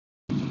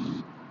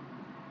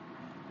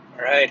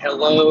All right,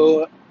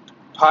 hello,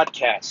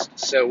 podcast.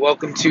 So,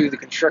 welcome to the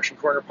Construction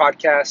Corner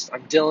podcast.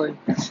 I'm Dillon,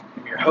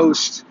 I'm your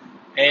host,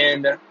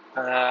 and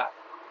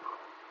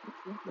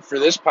for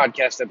this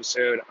podcast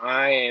episode,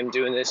 I am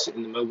doing this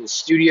in the mobile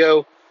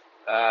studio.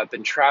 I've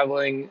been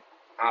traveling.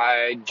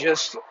 I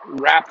just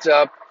wrapped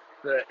up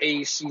the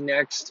AEC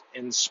Next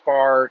and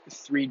SPAR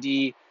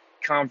 3D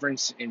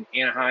conference in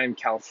Anaheim,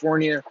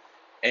 California,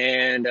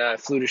 and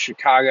flew to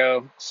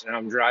Chicago. So now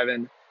I'm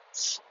driving.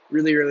 It's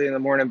really early in the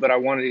morning, but I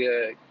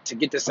wanted to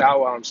get this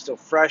out while I'm still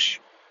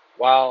fresh,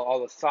 while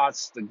all the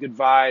thoughts, the good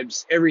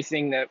vibes,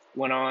 everything that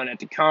went on at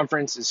the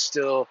conference is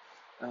still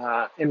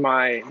in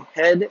my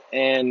head,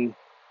 and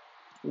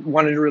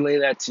wanted to relay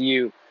that to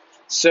you.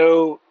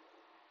 So,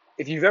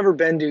 if you've ever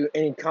been to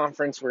any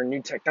conference where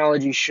new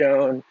technology is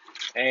shown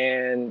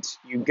and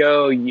you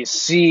go, you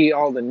see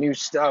all the new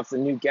stuff, the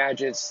new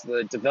gadgets,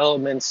 the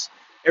developments,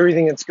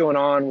 everything that's going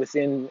on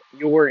within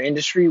your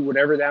industry,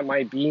 whatever that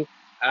might be.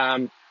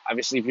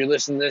 Obviously, if you're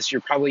listening to this,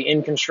 you're probably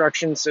in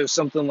construction. So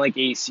something like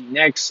AEC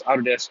Next,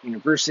 Autodesk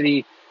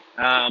University,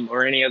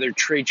 or any other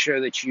trade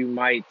show that you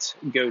might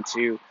go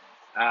to.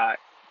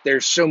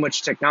 There's so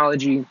much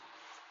technology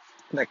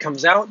that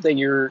comes out that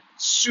you're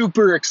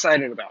super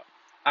excited about.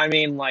 I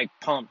mean, like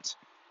pumped.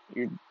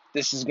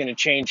 This is going to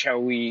change how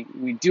we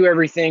do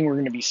everything. We're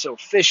going to be so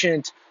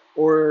efficient.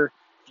 Or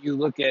if you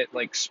look at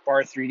like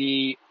SPAR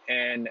 3D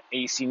and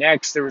AC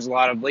Next, there was a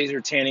lot of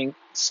laser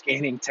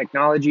scanning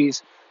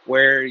technologies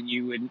where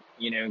you would,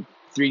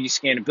 3D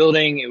scan a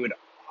building. It would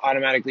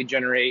automatically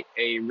generate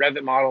a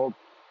Revit model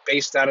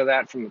based out of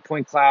that from the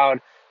point cloud.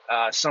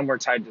 Some were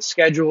tied to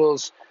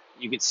schedules.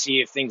 You could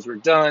see if things were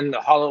done. The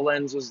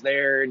HoloLens was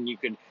there, and you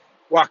could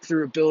walk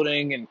through a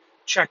building and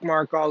check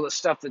mark all the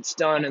stuff that's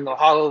done in the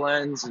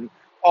HoloLens and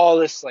all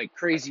this like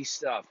crazy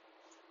stuff.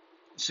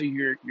 So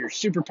you're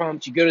super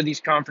pumped. You go to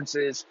these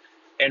conferences,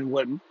 and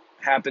what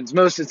happens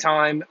most of the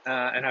time,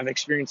 and I've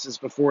experienced this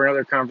before in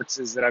other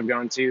conferences that I've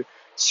gone to,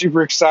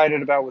 super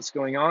excited about what's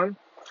going on.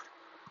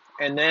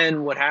 And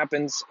then what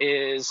happens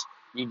is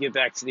you get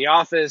back to the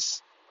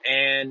office,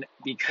 and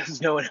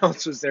because no one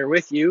else was there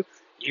with you,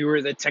 you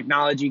were the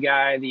technology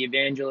guy, the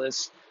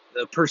evangelist,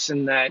 the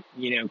person that,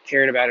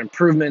 cared about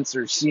improvements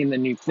or seeing the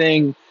new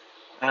thing,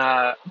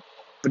 but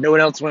no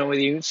one else went with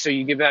you. So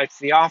you get back to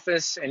the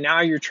office, and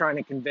now you're trying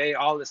to convey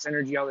all this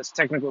energy, all this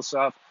technical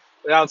stuff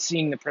without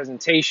seeing the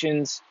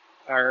presentations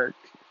or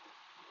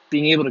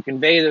being able to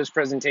convey those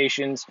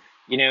presentations,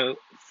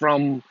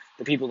 from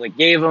the people that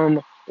gave them,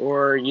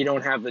 or you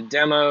don't have the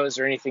demos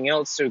or anything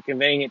else. So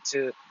conveying it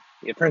to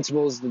the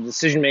principals, the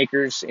decision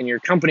makers in your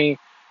company,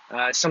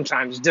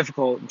 sometimes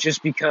difficult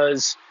just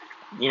because,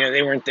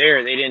 they weren't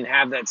there. They didn't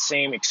have that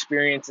same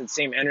experience, that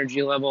same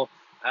energy level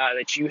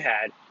that you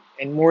had.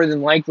 And more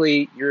than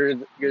likely, you're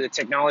the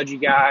technology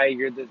guy.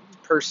 You're the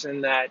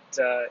person that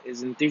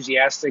is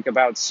enthusiastic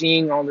about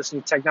seeing all this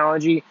new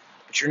technology,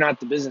 but you're not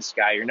the business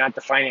guy. You're not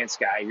the finance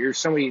guy. You're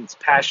somebody that's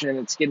passionate,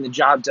 that's getting the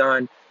job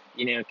done,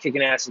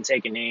 kicking ass and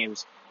taking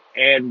names.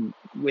 And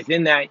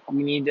within that,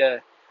 you need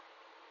to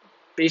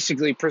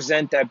basically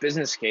present that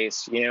business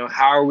case.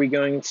 How are we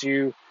going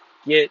to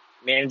get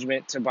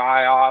management to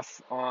buy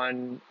off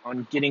on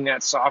getting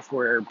that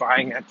software,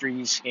 buying that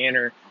 3D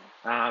scanner?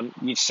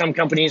 Some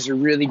companies are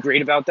really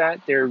great about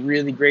that. They're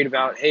really great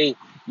about, hey,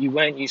 you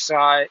went, you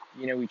saw it,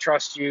 we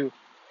trust you,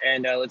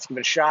 and let's give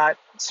it a shot,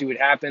 see what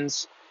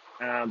happens.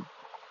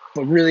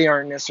 But really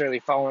aren't necessarily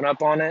following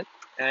up on it,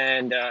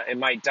 and it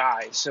might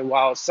die. So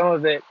while some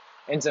of it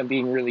ends up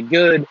being really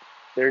good,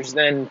 there's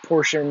then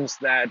portions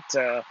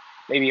that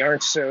maybe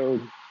aren't so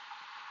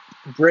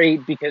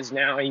great because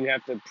now you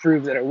have to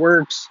prove that it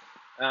works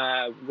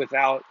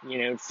without,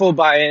 full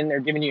buy-in.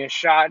 They're giving you a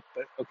shot,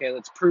 but okay,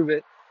 let's prove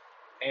it.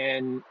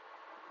 And,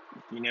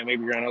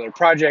 maybe you're on other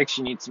projects,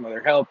 you need some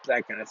other help,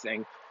 that kind of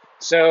thing.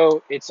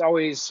 So it's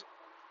always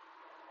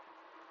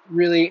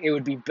really, it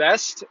would be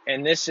best,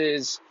 and this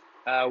is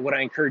what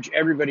I encourage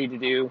everybody to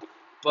do,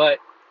 but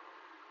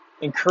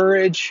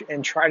encourage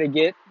and try to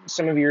get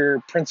some of your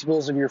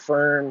principals of your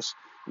firms,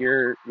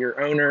 your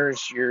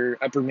owners, your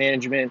upper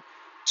management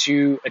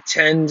to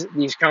attend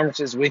these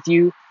conferences with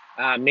you.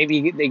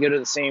 Maybe they go to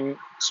the same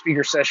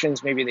speaker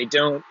sessions, maybe they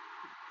don't,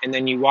 and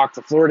then you walk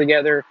the floor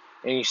together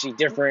and you see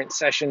different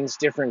sessions,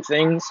 different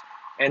things,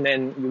 and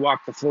then you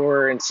walk the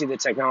floor and see the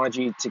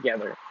technology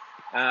together.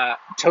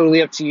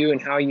 Totally up to you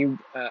and how you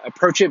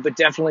approach it, but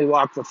definitely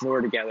walk the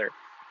floor together.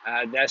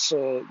 That's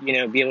will,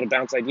 be able to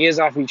bounce ideas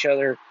off each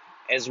other,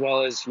 as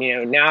well as,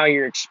 now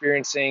you're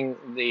experiencing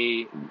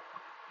the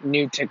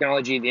new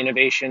technology, the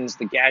innovations,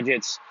 the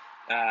gadgets,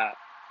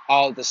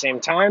 all at the same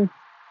time,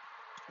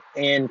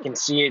 and can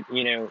see it,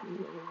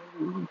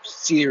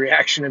 see the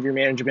reaction of your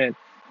management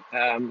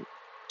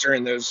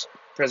during those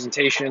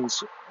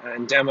presentations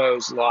and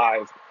demos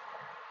live.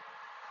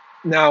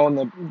 Now, on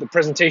the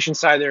presentation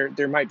side,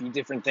 there might be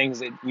different things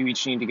that you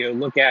each need to go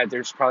look at.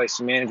 There's probably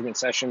some management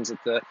sessions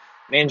that the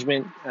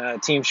management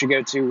team should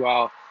go to,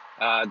 while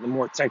the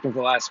more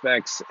technical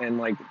aspects and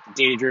like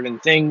data-driven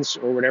things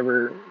or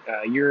whatever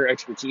your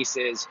expertise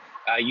is,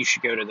 you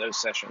should go to those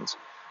sessions.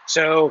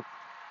 So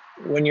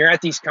when you're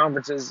at these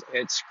conferences,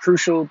 it's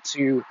crucial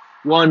to,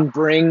 one,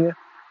 bring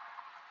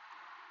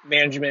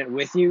management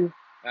with you.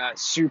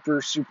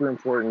 Super, super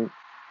important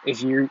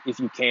if you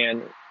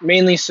can,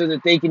 mainly so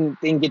that they can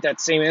get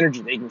that same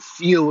energy. They can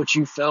feel what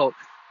you felt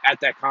at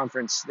that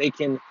conference. They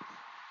can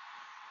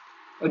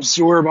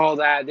absorb all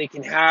that. They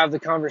can have the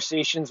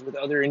conversations with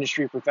other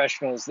industry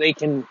professionals. They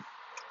can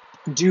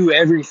do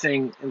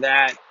everything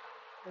that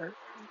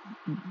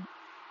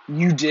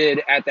you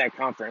did at that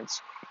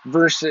conference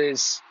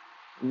versus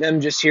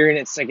them just hearing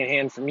it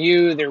secondhand from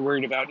you. They're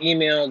worried about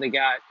email. They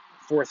got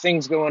four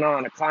things going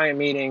on: a client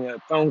meeting, a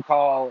phone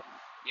call,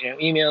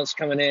 emails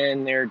coming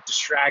in. They're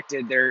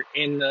distracted. They're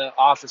in the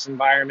office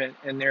environment,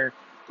 and they're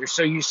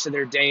so used to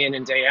their day in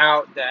and day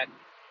out that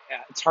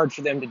it's hard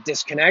for them to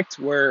disconnect.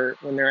 Where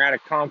when they're at a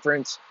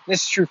conference,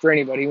 this is true for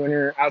anybody. When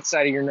you're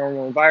outside of your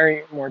normal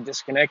environment, you're more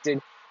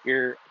disconnected.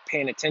 You're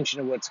paying attention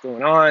to what's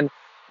going on.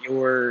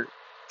 You're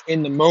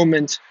in the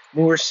moment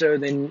more so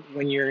than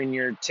when you're in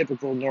your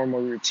typical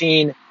normal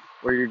routine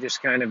where you're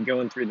just kind of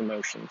going through the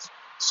motions.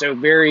 So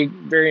very,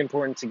 very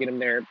important to get them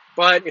there.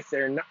 But if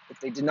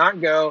they did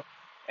not go,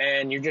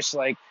 and you're just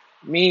like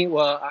me,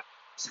 well,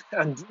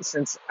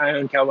 since I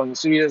own Cowabunga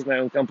Studios, my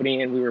own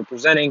company, and we were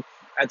presenting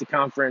at the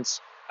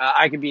conference,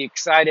 I could be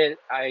excited.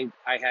 I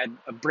had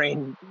a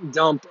brain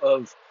dump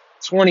of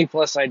 20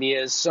 plus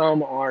ideas.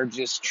 Some are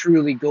just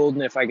truly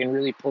golden if I can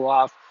really pull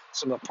off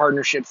some of the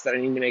partnerships that I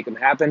need to make them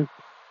happen.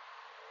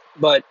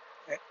 But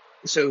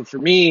so for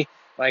me,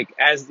 like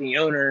as the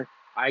owner,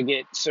 I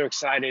get so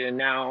excited, and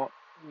now,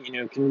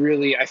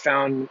 I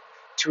found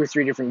two or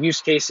three different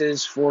use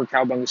cases for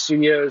Cowabunga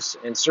Studios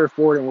and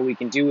Surfboard and what we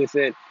can do with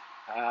it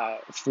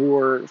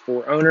for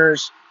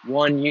owners.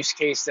 One use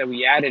case that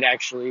we added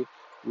actually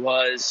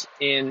was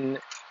in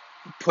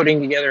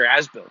putting together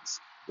as-builts,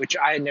 which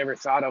I had never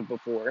thought of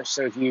before.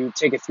 So if you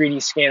take a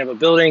 3D scan of a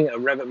building, a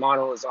Revit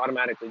model is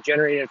automatically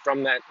generated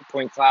from that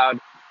point cloud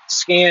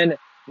scan.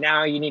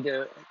 Now you need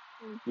to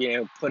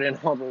put in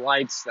all the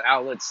lights, the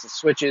outlets, the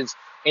switches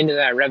into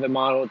that Revit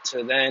model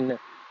to then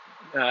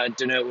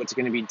denote what's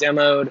going to be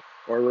demoed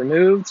or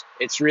removed.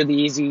 It's really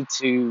easy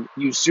to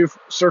use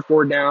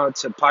Surfboard now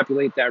to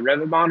populate that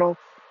Revit model,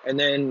 and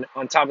then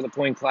on top of the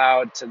point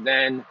cloud to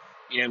then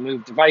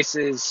move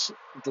devices,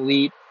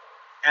 delete,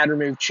 add,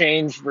 remove,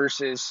 change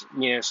versus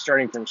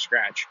starting from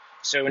scratch.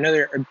 So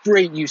a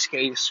great use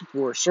case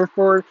for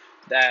Surfboard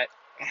that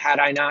had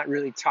I not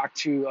really talked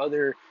to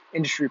other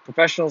industry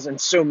professionals and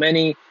so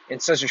many in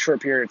such a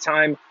short period of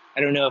time,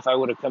 I don't know if I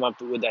would have come up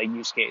with that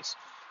use case.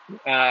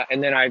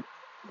 And then I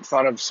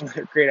thought of some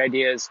other great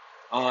ideas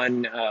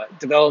on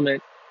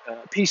development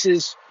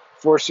pieces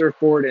for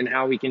Surfboard and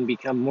how we can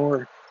become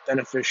more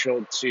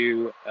beneficial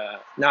to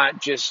not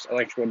just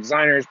electrical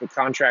designers, but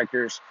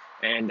contractors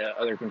and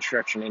other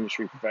construction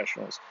industry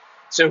professionals.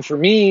 So for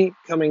me,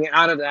 coming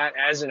out of that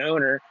as an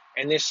owner,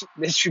 and this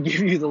should give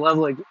you the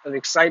level of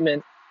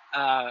excitement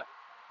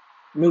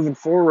moving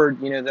forward,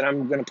 that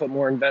I'm going to put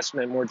more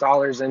investment, more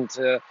dollars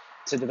into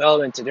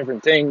development, to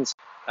different things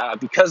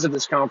because of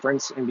this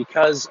conference and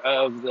because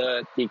of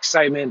the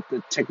excitement,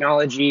 the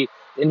technology,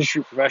 the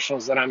industry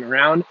professionals that I'm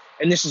around.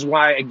 And this is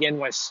why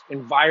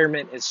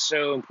environment is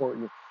so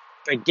important.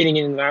 By getting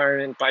in the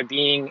environment, by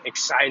being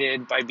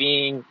excited, by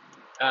being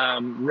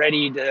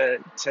ready to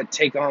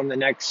take on the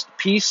next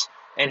piece,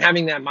 and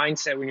having that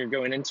mindset when you're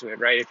going into it,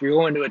 right? If you're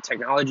going to a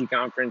technology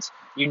conference,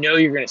 you're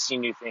going to see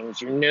new things.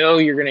 You're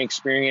going to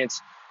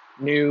experience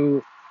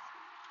new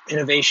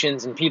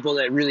innovations and people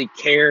that really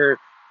care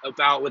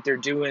about what they're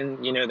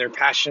doing. They're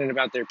passionate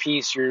about their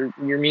piece. You're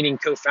meeting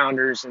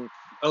co-founders and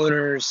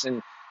owners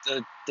and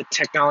the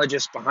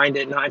technologists behind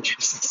it, not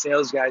just the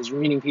sales guys. You're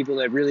meeting people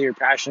that really are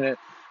passionate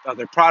about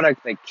their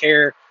product, that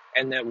care,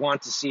 and that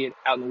want to see it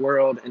out in the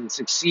world and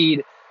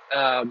succeed,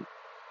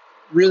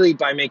 really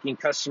by making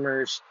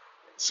customers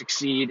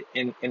succeed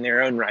in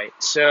their own right.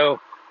 So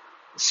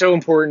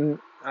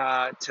important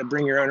to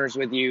bring your owners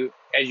with you.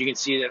 As you can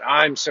see, that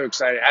I'm so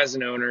excited as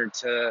an owner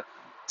to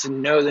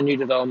know the new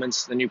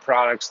developments, the new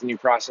products, the new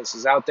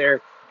processes out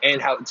there,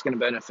 and how it's going to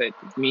benefit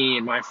me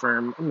and my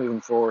firm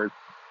moving forward.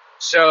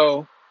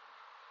 So,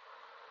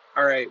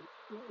 all right,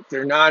 if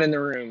they're not in the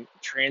room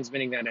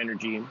transmitting that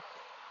energy,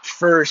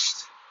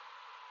 first,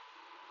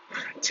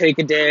 take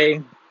a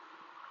day,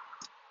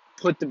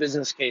 put the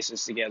business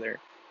cases together.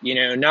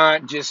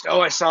 Not just,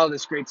 oh, I saw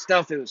this great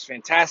stuff, it was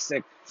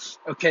fantastic.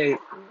 Okay,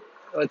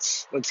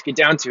 let's get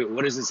down to it.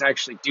 What does this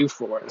actually do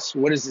for us?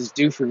 What does this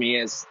do for me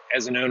as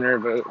an owner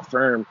of a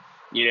firm?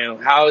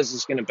 How is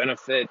this going to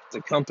benefit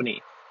the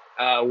company?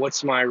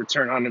 What's my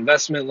return on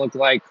investment look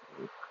like?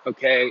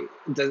 Okay,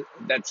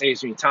 that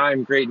saves me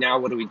time. Great. Now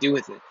what do we do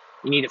with it?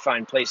 You need to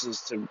find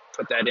places to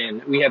put that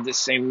in. We have this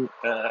same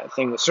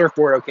thing with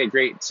Surfboard. Okay,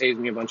 great. It saves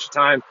me a bunch of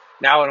time.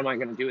 Now what am I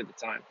going to do with the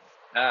time?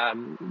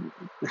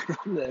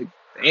 The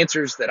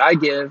answers that I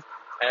give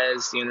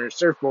as the owner of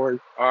Surfboard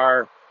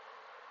are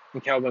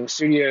in Cowabunga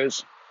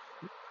Studios.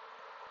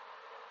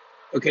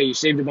 Okay, you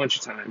saved a bunch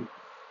of time.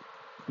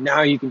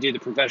 Now you can do the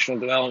professional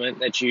development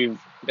that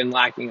you've been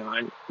lacking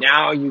on.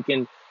 Now you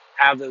can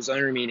have those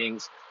owner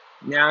meetings.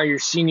 Now your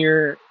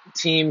senior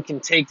team can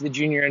take the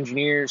junior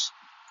engineers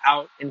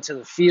out into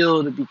the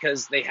field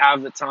because they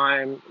have the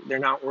time. They're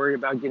not worried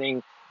about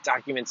getting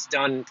documents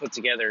done and put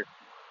together.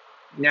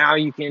 Now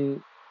you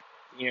can,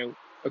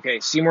 okay,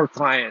 see more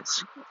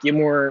clients, get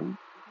more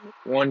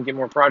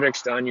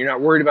projects done. You're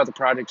not worried about the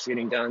projects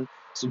getting done.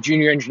 So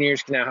junior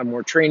engineers can now have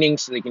more training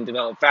so they can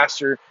develop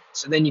faster.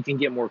 So then you can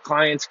get more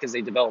clients because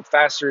they develop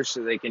faster,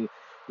 so they can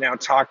now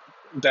talk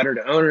better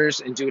to owners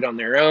and do it on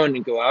their own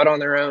and go out on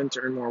their own to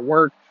earn more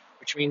work,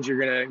 which means you're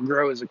going to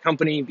grow as a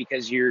company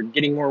because you're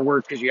getting more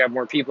work because you have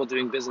more people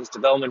doing business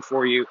development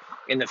for you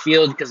in the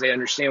field because they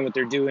understand what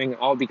they're doing,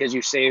 all because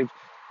you saved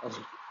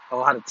a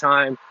lot of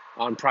time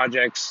on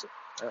projects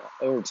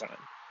over time.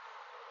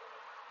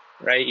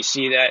 Right? You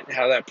see that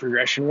how that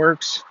progression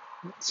works.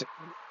 It's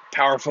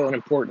powerful and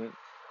important,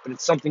 but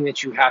it's something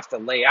that you have to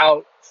lay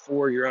out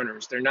for your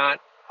owners. They're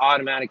not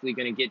automatically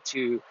going to get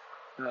to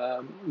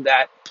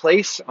that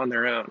place on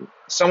their own.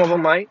 Some of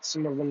them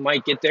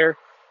might get there,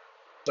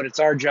 but it's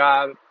our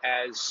job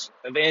as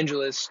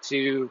evangelists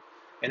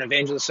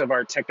of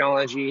our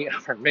technology,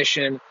 of our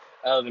mission,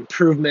 of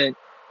improvement,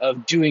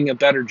 of doing a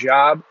better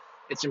job.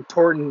 It's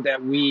important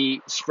that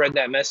we spread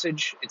that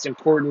message. It's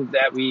important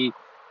that we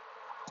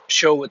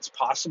show what's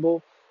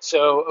possible.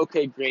 So,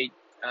 okay, great.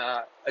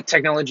 A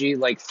technology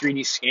like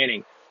 3D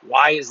scanning.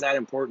 Why is that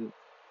important?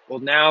 Well,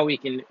 now we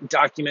can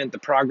document the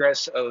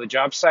progress of a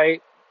job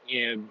site,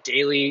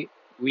 daily,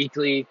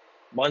 weekly,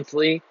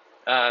 monthly.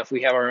 If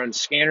we have our own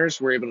scanners,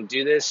 we're able to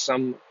do this.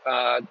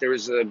 There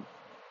was a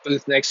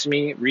booth next to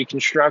me,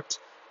 Reconstruct.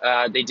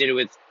 They did it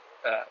with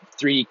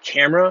 3D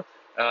camera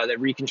that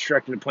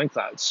reconstructed a point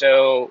cloud.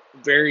 So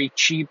very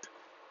cheap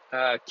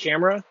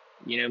camera,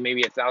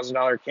 maybe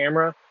 $1,000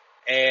 camera,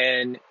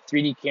 and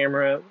 3D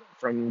camera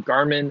from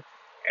Garmin.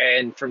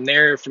 And from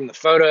there, from the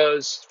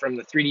photos, from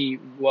the 3D,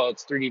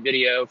 it's 3D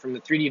video. From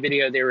the 3D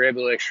video, they were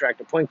able to extract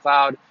a point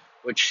cloud,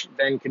 which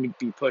then can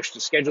be pushed to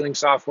scheduling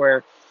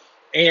software.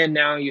 And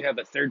now you have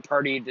a third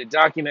party to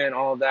document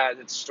all of that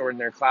that's stored in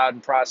their cloud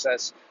and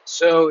process.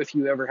 So if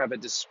you ever have a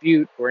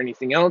dispute or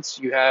anything else,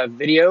 you have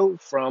video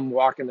from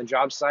walking the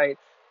job site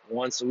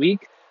once a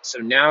week. So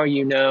now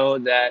you know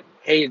that,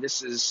 hey,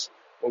 this is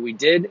what we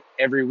did.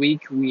 Every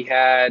week we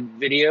had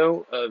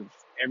video of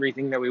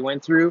everything that we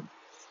went through.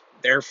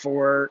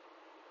 Therefore,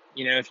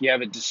 if you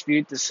have a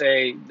dispute to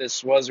say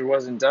this was or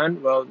wasn't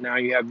done, well, now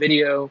you have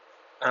video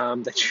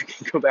that you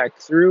can go back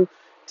through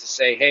to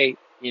say, hey,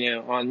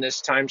 on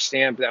this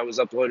timestamp that was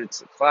uploaded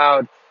to the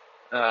cloud,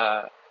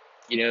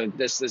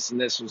 this, and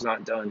this was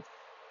not done.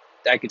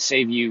 That could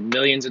save you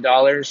millions of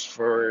dollars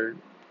for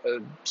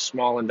a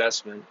small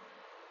investment.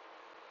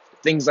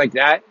 Things like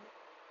that,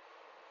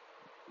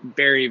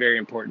 very, very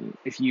important.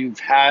 If you've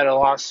had a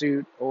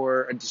lawsuit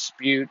or a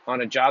dispute on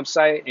a job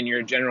site and you're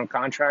a general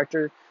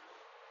contractor,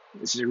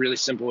 this is a really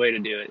simple way to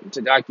do it.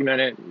 To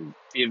document it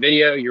via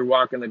video, you're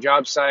walking the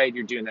job site,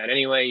 you're doing that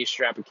anyway. You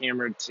strap a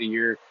camera to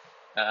your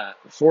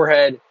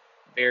forehead.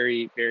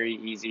 Very, very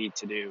easy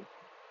to do.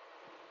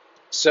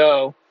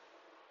 So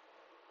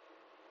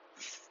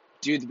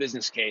do the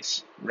business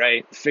case,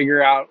 right?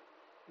 Figure out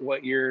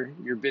what your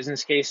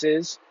business case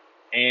is,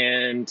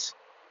 and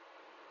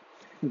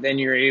then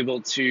you're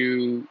able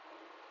to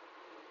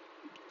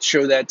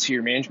show that to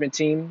your management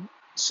team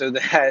so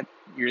that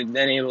you're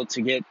then able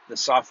to get the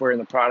software and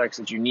the products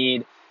that you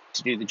need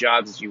to do the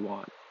jobs that you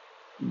want.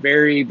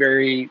 Very,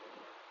 very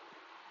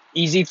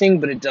easy thing,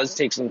 but it does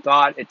take some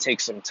thought. It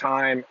takes some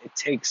time. It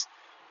takes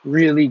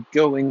really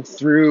going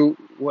through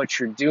what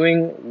you're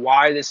doing,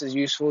 why this is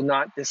useful,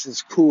 not this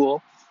is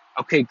cool.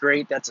 Okay,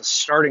 great. That's a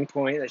starting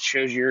point that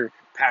shows you're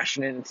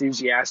passionate and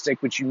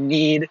enthusiastic, which you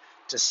need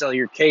to sell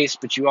your case,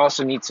 but you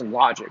also need some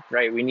logic,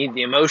 right? We need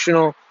the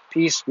emotional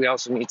piece. We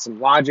also need some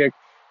logic,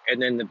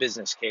 and then the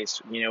business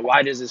case.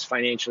 Why does this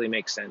financially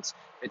make sense?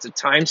 It's a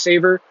time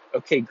saver.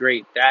 Okay,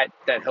 great. That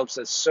helps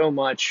us so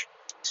much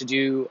to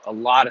do a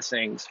lot of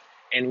things.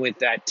 And with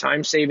that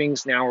time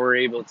savings, now we're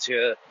able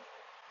to,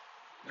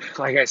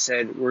 like I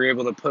said, we're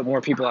able to put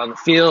more people out in the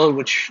field,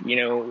 which,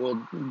 will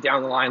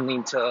down the line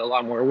lead to a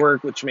lot more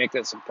work, which makes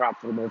us a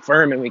profitable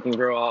firm, and we can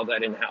grow all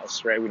that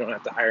in-house, right? We don't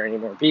have to hire any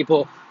more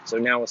people. So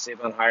now we'll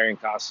save on hiring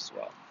costs as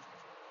well.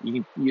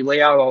 You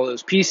lay out all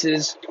those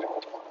pieces.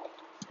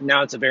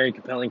 Now it's a very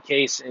compelling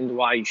case into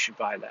why you should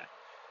buy that.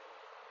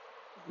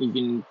 You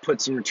can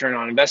put some return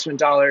on investment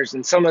dollars,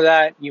 and some of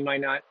that you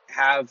might not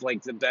have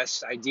like the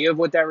best idea of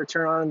what that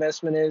return on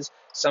investment is.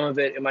 Some of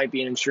it might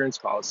be an insurance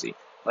policy,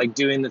 like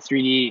doing the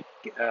 3D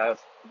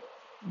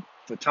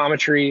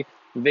photometry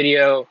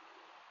video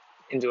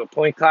into a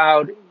point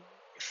cloud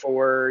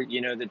for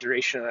the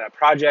duration of that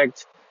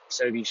project.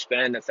 So if you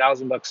spend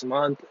 $1,000 a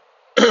month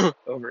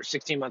over a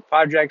 16-month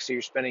project, so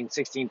you're spending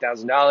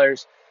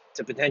 $16,000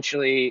 to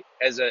potentially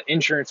as an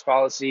insurance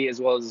policy as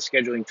well as a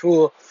scheduling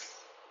tool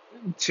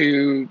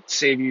to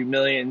save you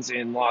millions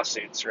in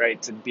lawsuits,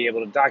 right? To be able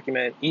to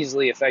document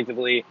easily,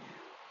 effectively,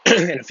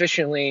 and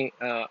efficiently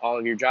all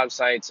of your job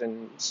sites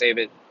and save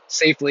it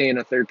safely in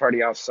a third-party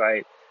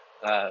offsite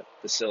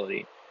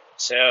facility.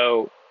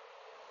 So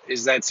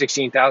Is that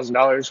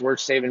 $16,000 worth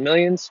saving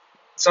millions?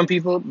 Some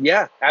people,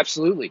 yeah,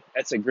 absolutely.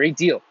 That's a great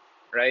deal,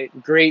 right?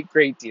 Great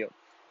deal.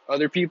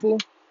 Other people,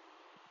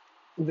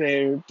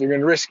 they're going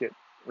to risk it,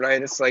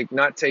 right? It's like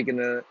not taking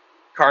the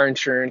car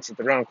insurance at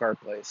the rental car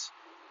place.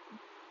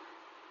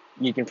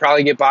 You can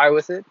probably get by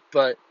with it,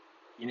 but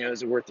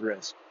is it worth the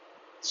risk?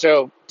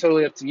 So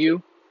totally up to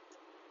you.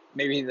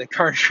 Maybe the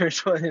car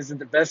insurance one isn't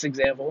the best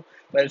example,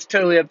 but it's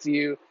totally up to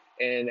you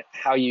and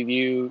how you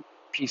view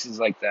pieces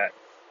like that.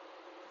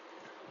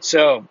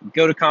 So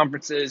go to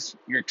conferences,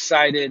 you're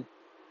excited,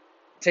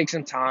 take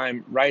some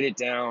time, write it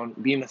down,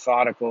 be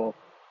methodical,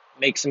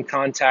 make some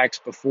contacts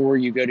before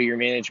you go to your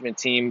management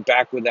team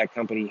back with that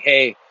company.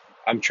 Hey,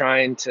 I'm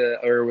trying to,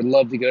 or would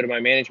love to go to my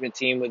management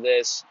team with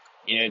this.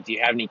 Do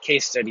you have any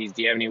case studies?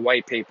 Do you have any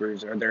white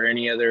papers? Are there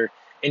any other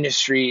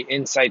industry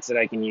insights that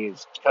I can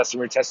use?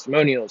 Customer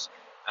testimonials?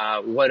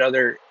 What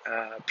other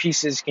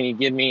pieces can you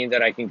give me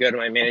that I can go to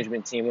my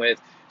management team with?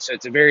 So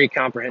it's a very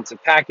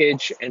comprehensive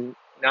package and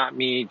not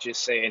me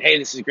just saying, hey,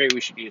 this is great,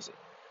 we should use it,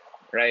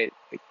 right?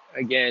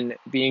 Again,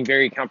 being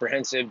very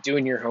comprehensive,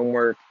 doing your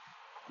homework,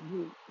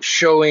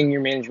 showing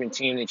your management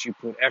team that you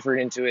put effort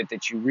into it,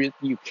 that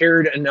you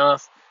cared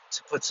enough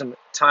to put some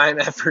time,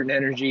 effort, and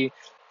energy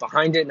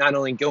behind it, not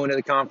only going to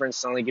the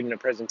conference, not only giving a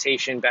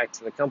presentation back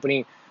to the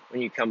company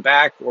when you come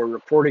back or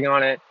reporting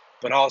on it,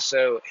 but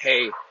also,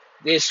 hey,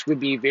 this would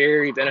be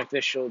very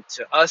beneficial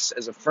to us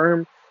as a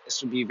firm.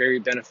 This would be very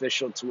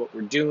beneficial to what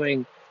we're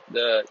doing,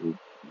 the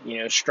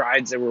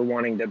strides that we're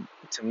wanting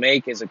to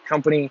make as a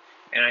company,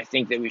 and I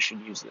think that we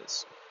should use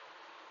this.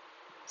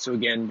 So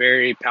again,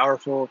 very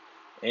powerful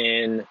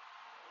in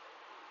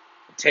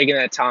taking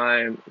that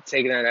time,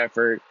 taking that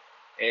effort.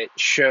 It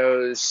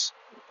shows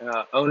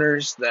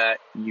owners that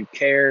you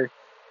care.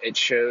 It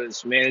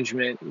shows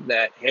management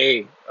that,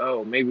 hey,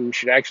 maybe we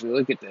should actually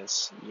look at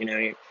this.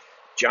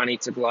 Johnny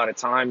took a lot of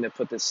time to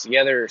put this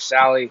together, or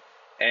Sally,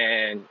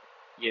 and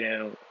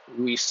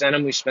we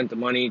spent the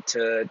money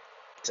to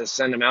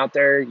send them out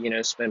there.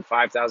 Spend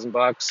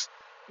 $5,000,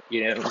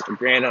 a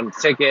grand on the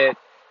ticket,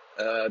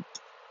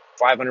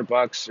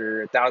 $500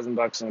 or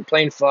 $1,000 on a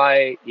plane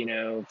flight,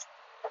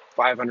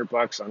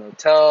 $500 on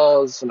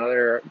hotels,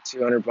 another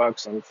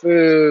 $200 on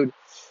food.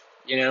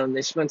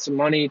 They spent some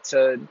money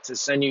to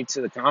send you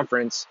to the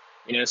conference.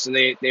 So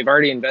they've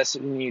already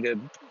invested in you to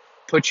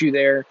put you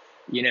there.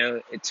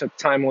 It took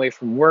time away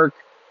from work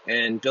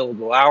and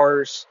billable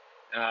hours.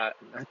 Not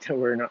that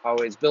we're not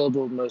always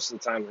billable, most of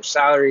the time we're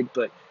salaried,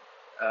 but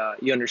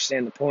you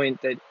understand the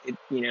point that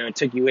it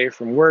took you away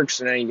from work.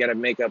 So now you got to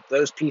make up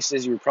those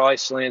pieces. You were probably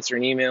still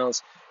answering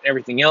emails and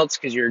everything else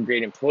because you're a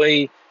great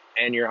employee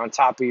and you're on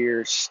top of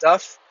your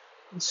stuff.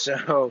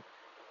 So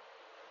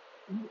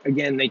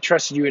again, they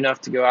trusted you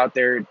enough to go out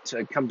there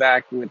to come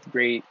back with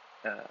great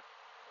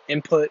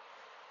input.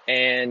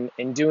 And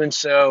in doing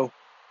so,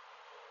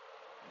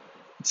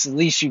 it's the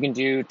least you can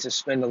do to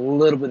spend a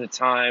little bit of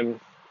time.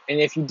 And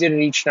if you did it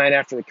each night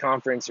after the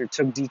conference or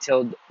took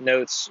detailed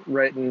notes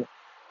written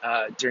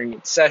during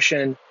each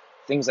session,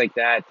 things like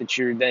that, that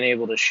you're then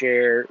able to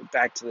share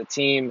back to the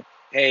team.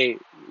 Hey,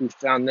 we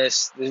found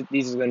this.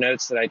 These are the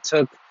notes that I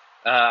took.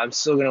 I'm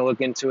still going to look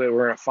into it.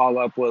 We're going to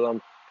follow up with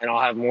them, and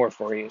I'll have more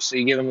for you. So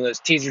you give them those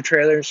teaser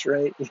trailers,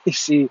 right? You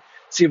see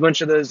a bunch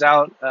of those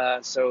out.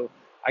 So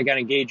I got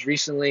engaged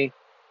recently,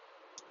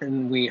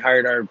 and we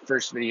hired our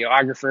first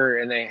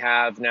videographer, and they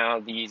have now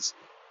these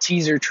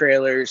teaser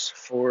trailers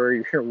for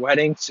your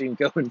wedding. So you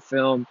can go and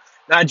film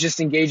not just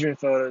engagement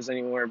photos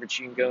anymore, but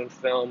you can go and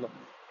film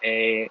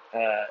a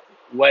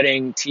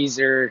wedding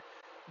teaser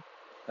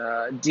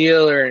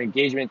deal or an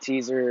engagement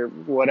teaser,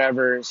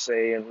 whatever.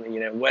 Say,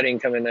 wedding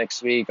coming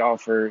next week, all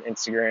for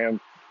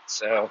Instagram.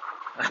 So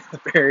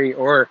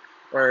or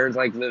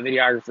like the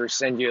videographer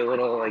send you a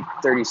little like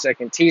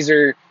 30-second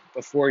teaser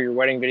before your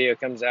wedding video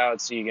comes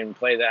out, so you can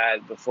play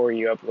that before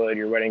you upload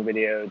your wedding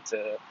video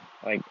to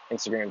like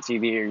Instagram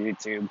TV or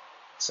YouTube.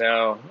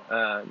 So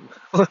a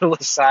little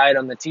aside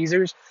on the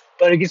teasers,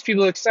 but it gets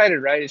people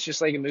excited, right? It's just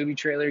like a movie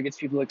trailer. It gets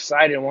people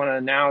excited and want to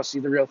now see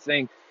the real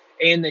thing.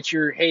 And that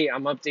hey,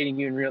 I'm updating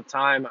you in real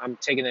time. I'm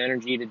taking the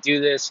energy to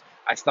do this.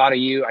 I thought of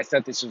you. I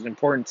thought this was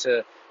important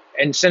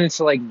and send it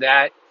to like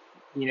that,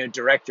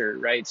 director,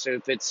 right? So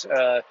if it's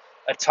a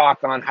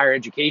talk on higher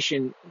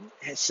education,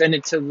 send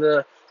it to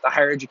the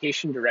higher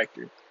education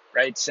director,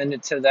 right? Send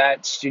it to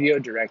that studio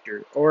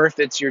director. Or if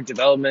it's your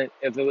development,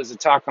 if it was a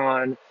talk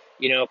on,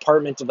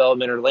 apartment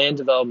development or land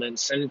development,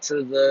 send it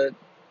to the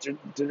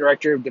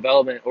director of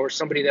development or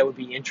somebody that would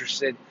be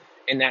interested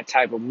in that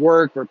type of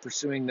work or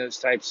pursuing those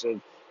types of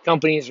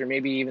companies, or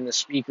maybe even the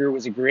speaker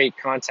was a great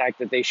contact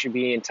that they should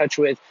be in touch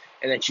with,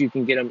 and that you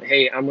can get them,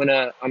 hey,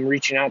 I'm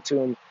reaching out to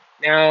them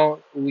now.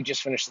 We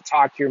just finished the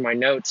talk. Here are my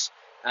notes.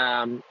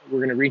 We're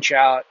going to reach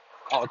out.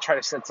 I'll try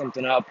to set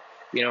something up,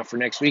 for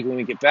next week when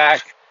we get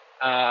back.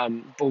 But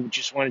we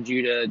just wanted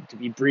you to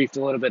be briefed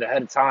a little bit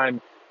ahead of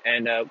time,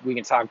 and we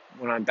can talk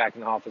when I'm back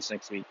in the office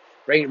next week.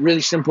 Right?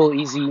 Really simple,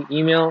 easy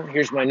email.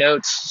 Here's my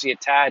notes. See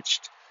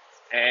attached,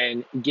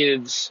 and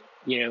gives,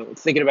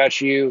 thinking about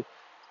you,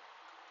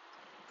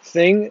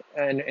 thing,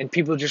 and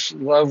people just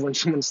love when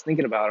someone's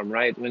thinking about them,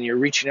 right? When you're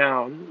reaching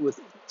out with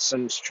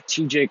some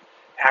strategic,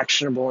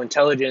 actionable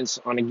intelligence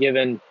on a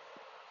given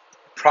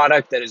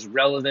product that is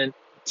relevant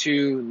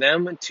to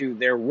them, to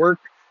their work,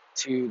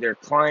 to their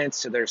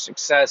clients, to their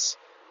success,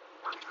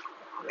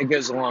 it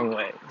goes a long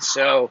way.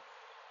 So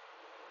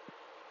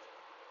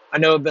I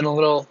know I've been a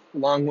little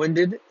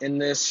long-winded in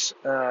this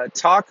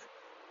talk,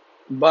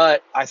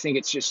 but I think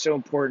it's just so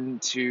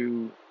important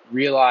to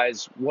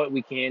realize what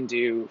we can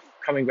do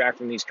coming back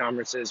from these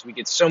conferences. We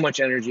get so much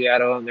energy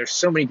out of them. There's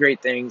so many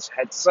great things,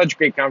 had such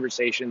great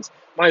conversations.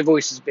 My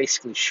voice is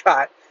basically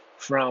shot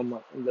from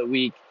the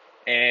week,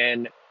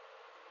 and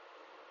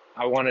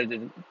I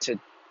wanted to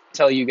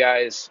tell you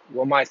guys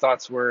what my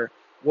thoughts were,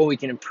 what we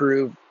can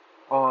improve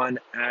on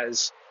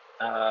as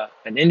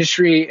an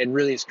industry and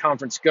really as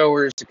conference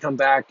goers to come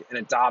back and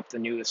adopt the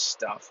newest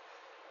stuff.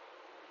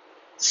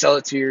 Sell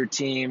it to your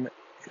team,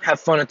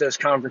 have fun at those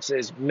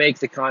conferences, make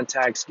the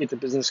contacts, get the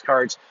business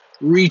cards,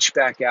 reach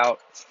back out,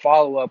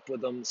 follow up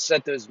with them,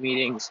 set those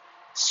meetings.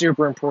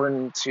 Super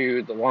important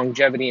to the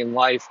longevity in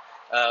life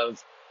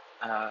of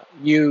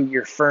you,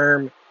 your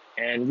firm,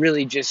 and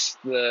really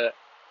just the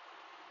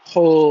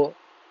whole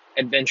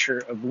adventure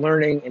of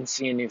learning and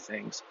seeing new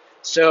things.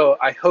 So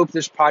I hope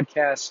this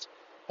podcast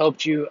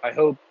helped you. I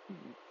hope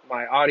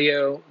my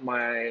audio,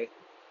 my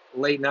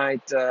late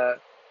night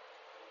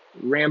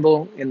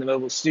ramble in the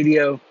mobile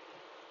studio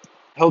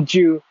helped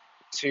you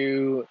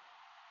to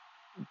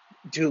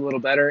do a little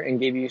better and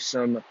gave you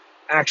some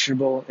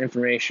actionable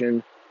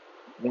information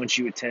once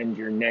you attend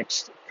your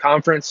next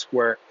conference,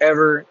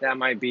 wherever that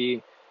might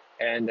be.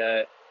 And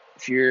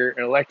if you're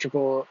an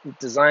electrical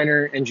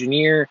designer,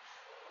 engineer,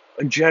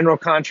 a general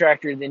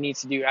contractor that needs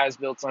to do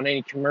as-built on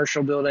any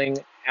commercial building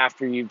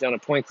after you've done a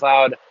point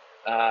cloud,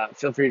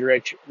 feel free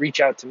to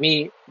reach out to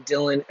me,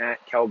 Dillon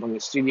at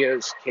Cowabunga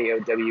Studios,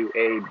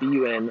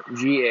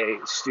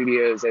 KOWABUNGA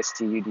Studios,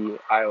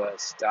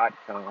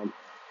 STUDIOS.com.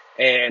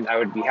 And I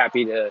would be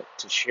happy to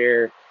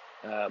share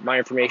my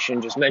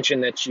information. Just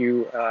mention that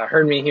you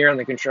heard me here on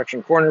the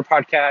Construction Corner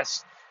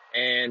podcast,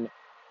 and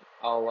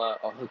I'll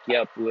hook you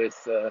up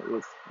with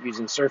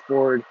using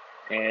Surfboard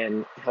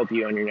and help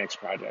you on your next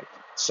project.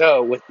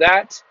 So with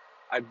that,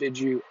 I bid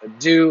you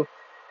adieu.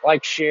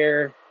 Like,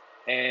 share,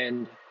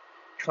 and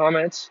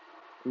comment,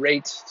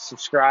 rate,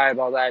 subscribe,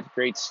 all that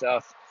great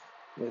stuff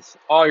with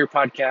all your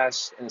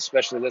podcasts, and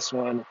especially this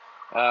one.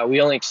 We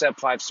only accept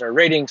 5-star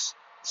ratings,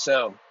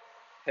 so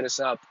hit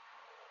us up.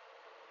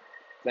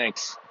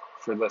 Thanks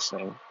for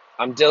listening.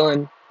 I'm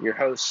Dillon, your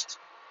host.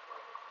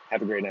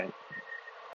 Have a great night.